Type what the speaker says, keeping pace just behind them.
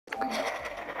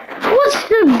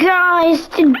So guys,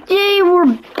 today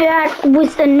we're back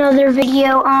with another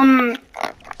video. I'm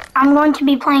going to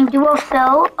be playing Duo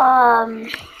Phil.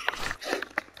 Yeah,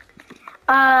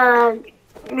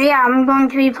 I'm going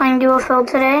to be playing Duo Phil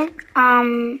today.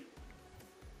 I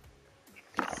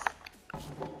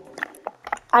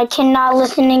cannot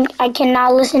listen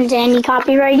to any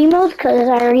copyright emails because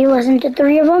I already listened to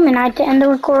 3 of them and I had to end the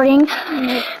recording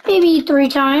maybe 3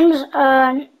 times.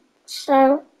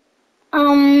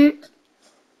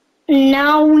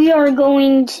 Now we are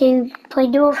going to play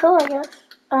Duo Phil, I guess.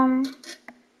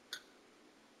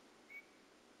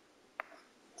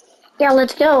 Yeah,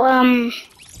 let's go.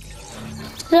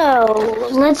 So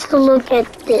let's look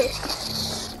at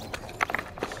this.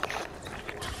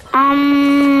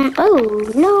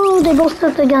 Oh no, they both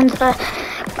took the guns.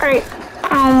 Alright.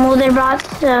 Well, they're bots,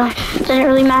 so it doesn't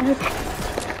really matter.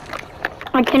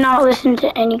 I cannot listen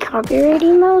to any copyright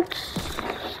emotes.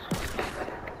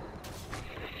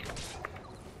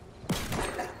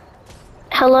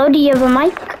 Hello, do you have a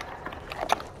mic?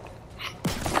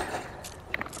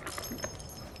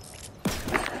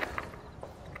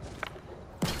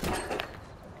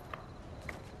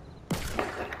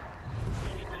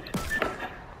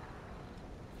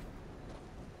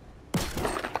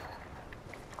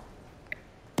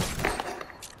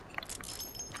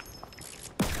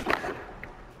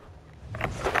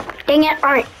 Dang it.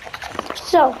 Alright.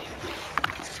 So,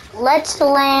 let's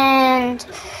land.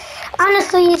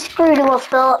 Honestly, screw Duo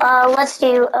Phil. Let's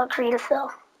do a creative fill.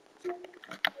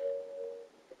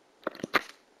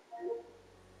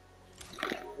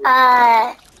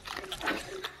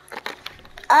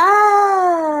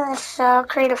 So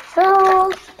creative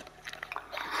fill.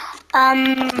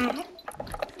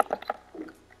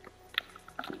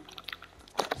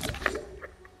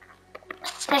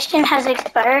 Session has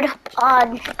expired.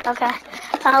 Odd. Okay.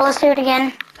 Let's do it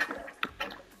again.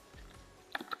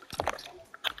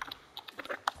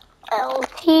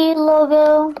 LT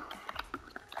logo.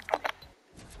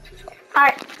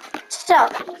 Alright. So,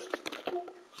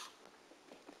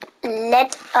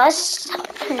 let us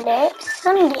play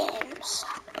some games.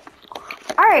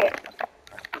 Alright.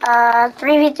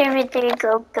 3v3v3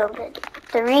 go good.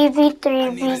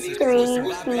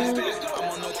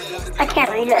 3v3v3v. I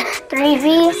can't read it.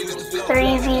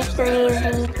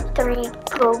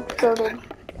 3v3v3 go good.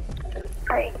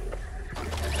 Alright.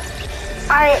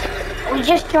 Alright, we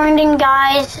just joined in,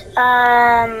 guys.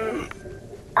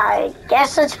 I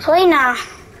guess let's play now.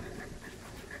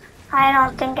 I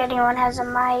don't think anyone has a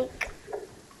mic.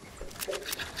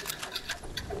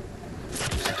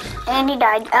 And he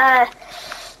died.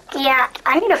 Yeah,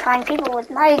 I need to find people with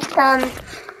mics.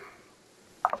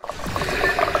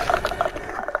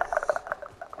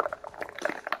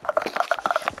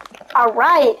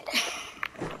 Alright.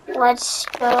 Let's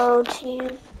go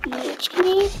to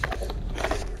PHP.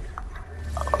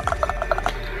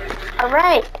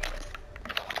 Alright.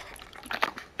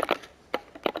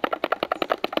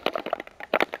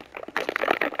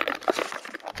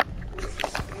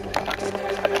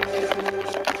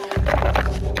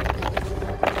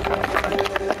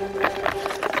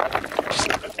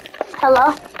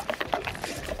 Hello?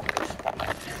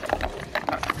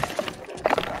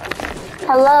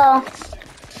 Hello?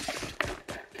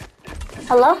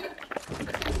 Hello?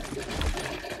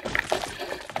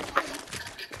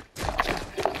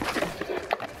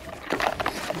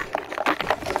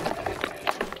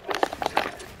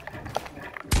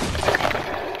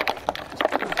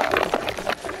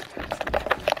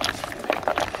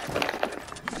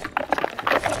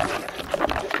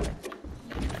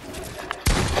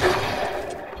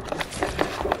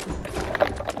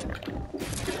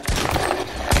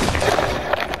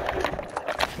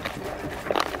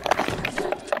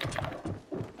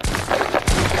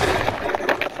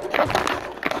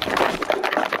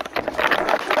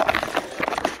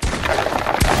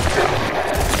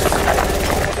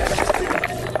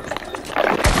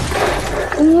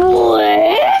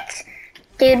 What?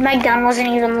 Dude, my gun wasn't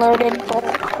even loaded. Oh,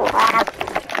 crap.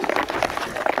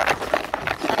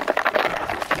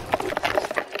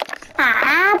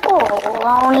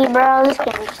 Baloney, bro. This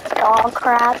game's dog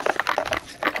crap.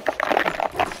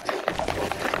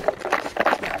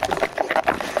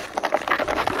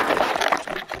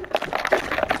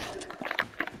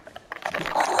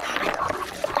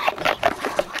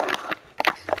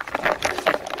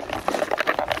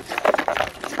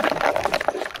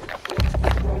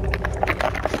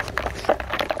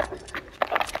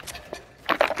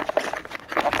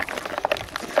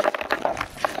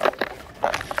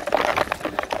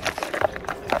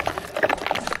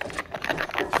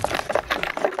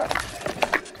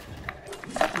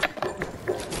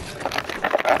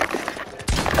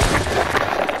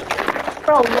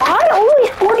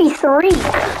 43.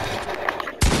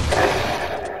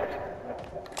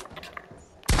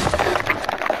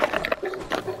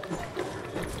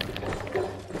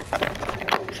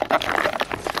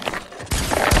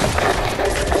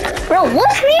 Bro,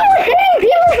 what's me with hitting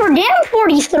people for damn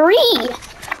 43?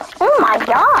 Oh my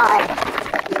god.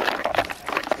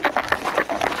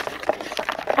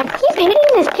 I keep hitting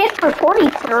this kid for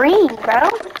 43, bro.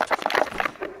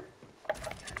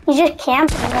 He's just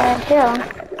camping there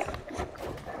too.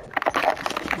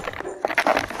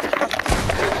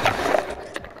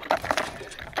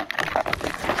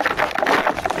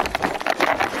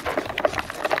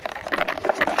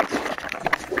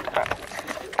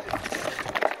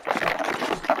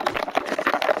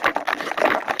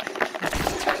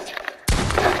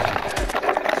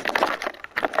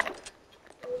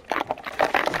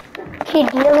 Okay,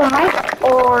 do you have a mic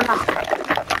or not?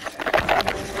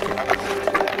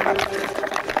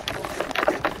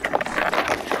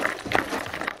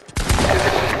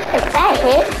 If that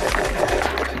hit.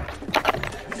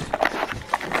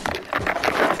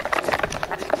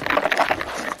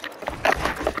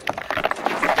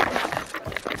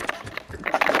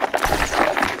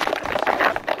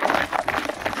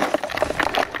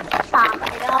 Oh my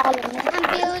god. I'm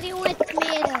building with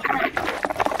metal.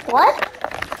 What?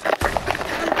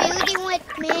 Building with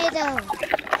metal.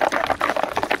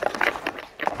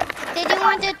 Did you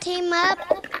want to team up?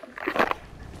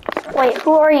 Wait,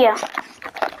 who are you?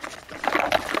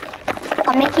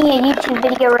 I'm making a YouTube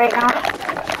video right now.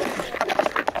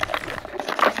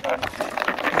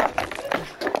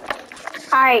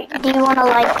 Alright, do you want to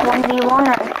like 1v1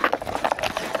 or?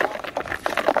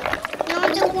 You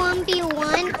want to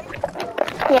 1v1?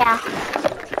 Yeah.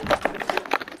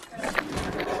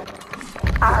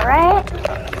 Alright.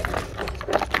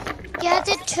 You have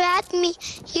to track me.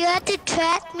 You have to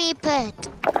track me, but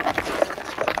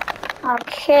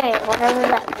Okay, whatever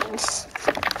that means.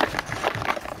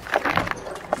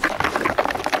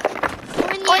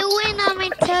 when you win, I'm gonna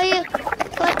tell you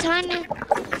what time,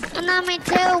 and I'm gonna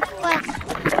tell you what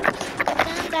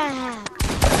guns I have.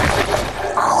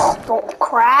 Oh,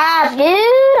 crap,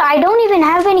 dude. I don't even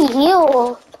have any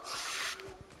heal.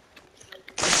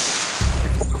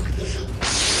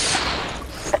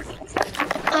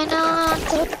 I know I'm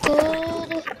so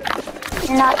good.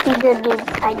 You're not too good, dude.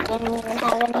 I didn't even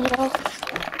have any heal.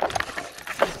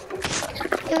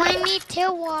 You want me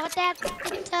to wall that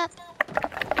picked up?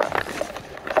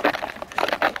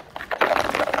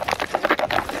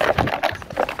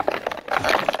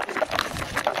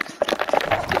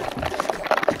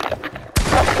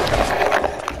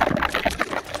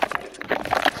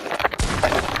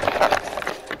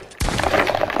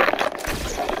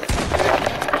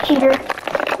 Cheater.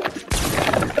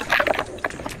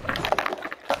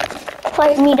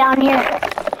 Fight me down here.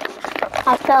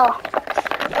 I fell.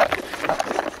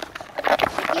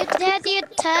 You said you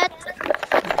touched.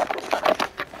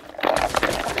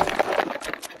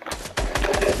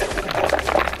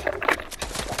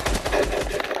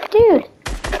 Dude.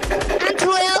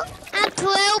 I'm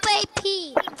 12 AP.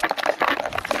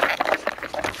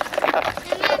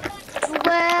 And I'm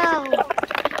 12.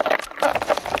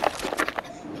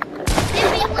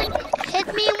 Hit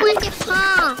me with your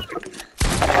palm.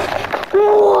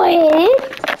 What?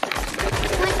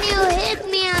 When you hit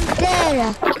me, I'm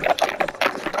dead.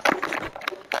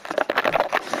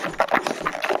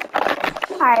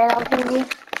 Alright, that was easy.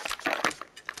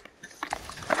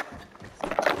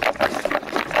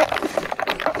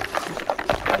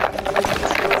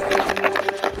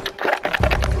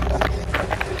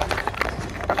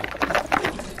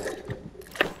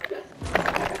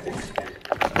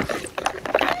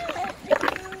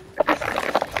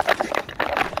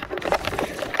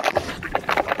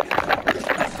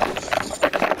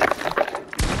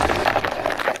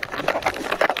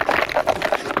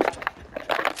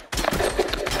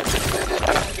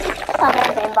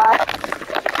 Okay, bot.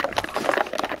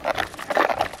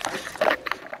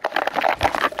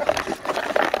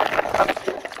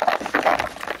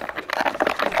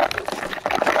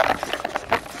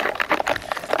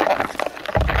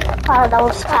 Oh, that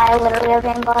was I literally a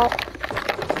game bot.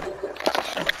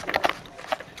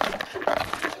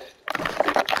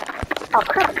 Oh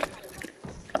crap.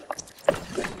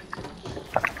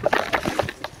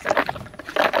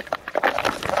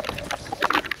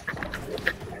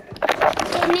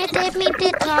 Can you take me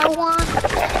to Taiwan?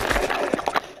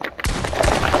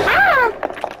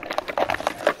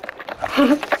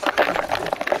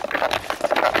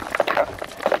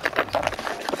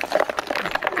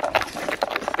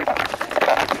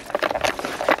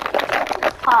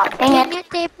 Oh, dang Can it. you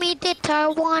take me to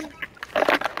Taiwan?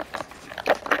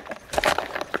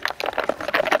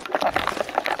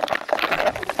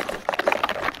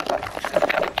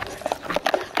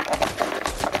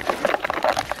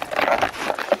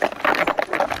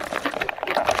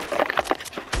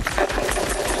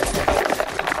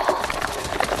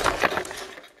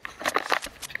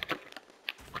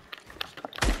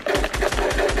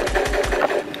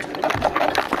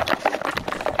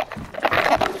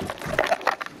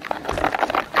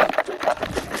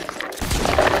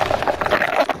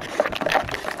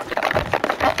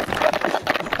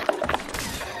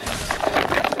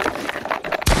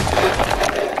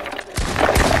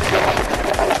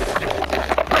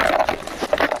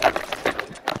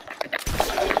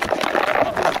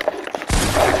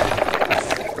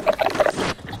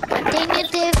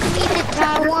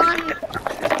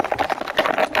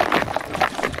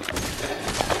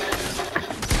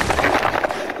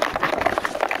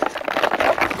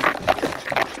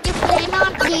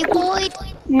 keyboard?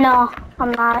 No,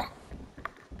 I'm not.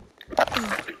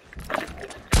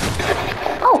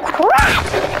 Oh crap!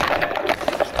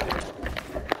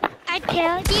 I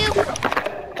tell you.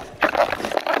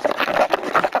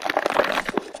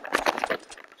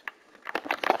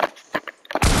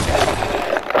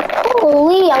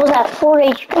 Holy, I was at 4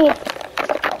 HP.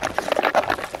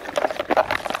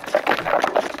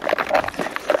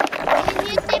 Can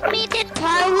you give me the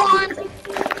toy one?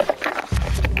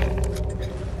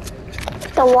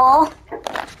 The wall?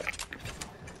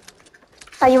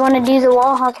 Oh, you want to do the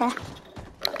wall? Okay.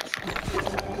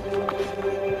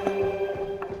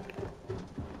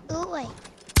 Oh, wait.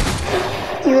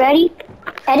 You ready?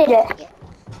 Edit it. Yeah.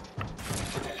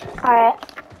 Alright.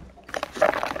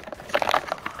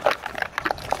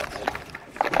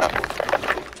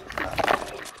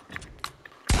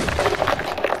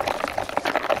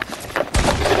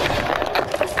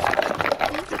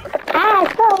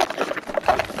 Go.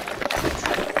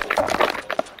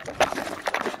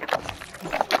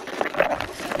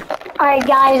 Alright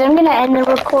guys, I'm gonna end the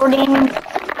recording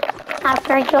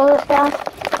after I kill this guy.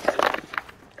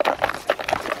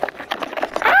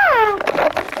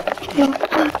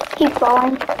 Keep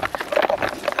going.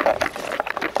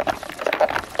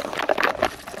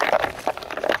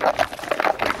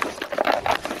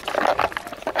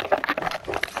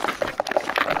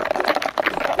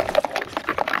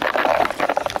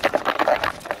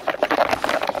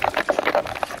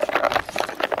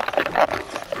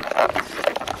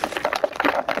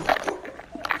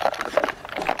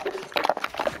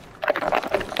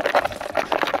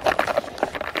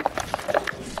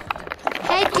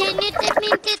 Hey, can you give me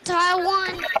the toy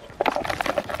one?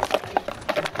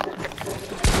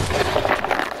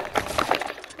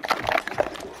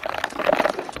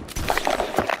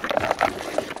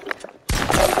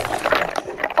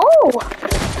 Oh!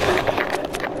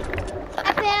 I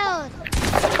build.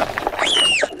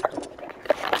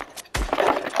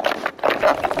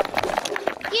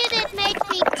 You did make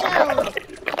me toad.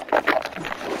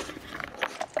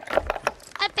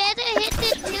 I better hit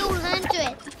the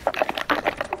 200.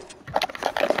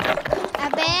 I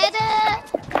better.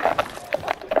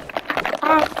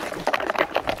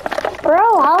 Bro,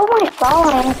 how am I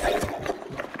falling?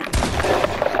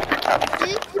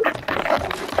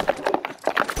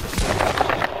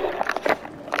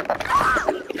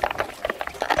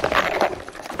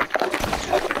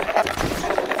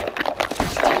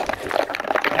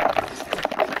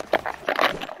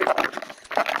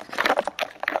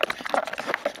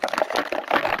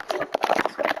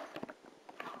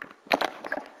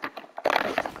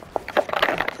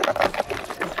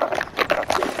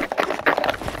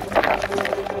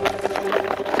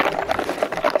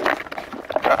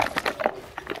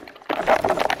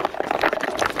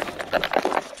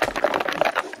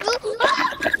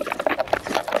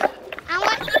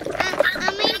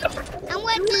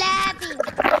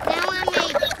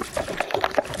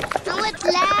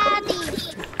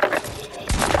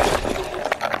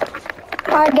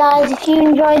 Alright guys, if you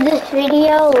enjoyed this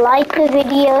video, like the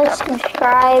video,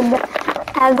 subscribe.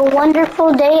 Have a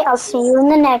wonderful day. I'll see you in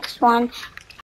the next one.